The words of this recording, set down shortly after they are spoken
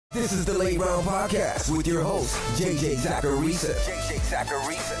This is the Late Round Podcast with your host, Zachariason.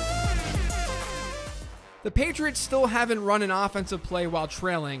 The Patriots still haven't run an offensive play while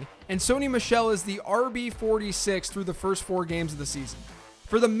trailing, and Sony Michel is the RB46 through the first 4 games of the season.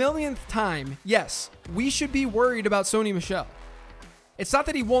 For the millionth time, yes, we should be worried about Sony Michel. It's not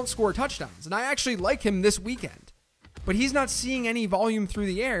that he won't score touchdowns, and I actually like him this weekend. But he's not seeing any volume through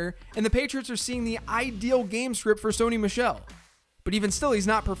the air, and the Patriots are seeing the ideal game script for Sony Michel. But even still, he's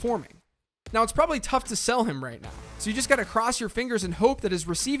not performing. Now, it's probably tough to sell him right now, so you just got to cross your fingers and hope that his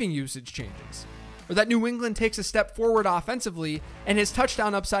receiving usage changes, or that New England takes a step forward offensively and his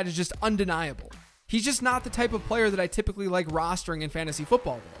touchdown upside is just undeniable. He's just not the type of player that I typically like rostering in fantasy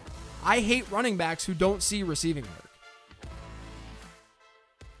football, though. I hate running backs who don't see receiving work.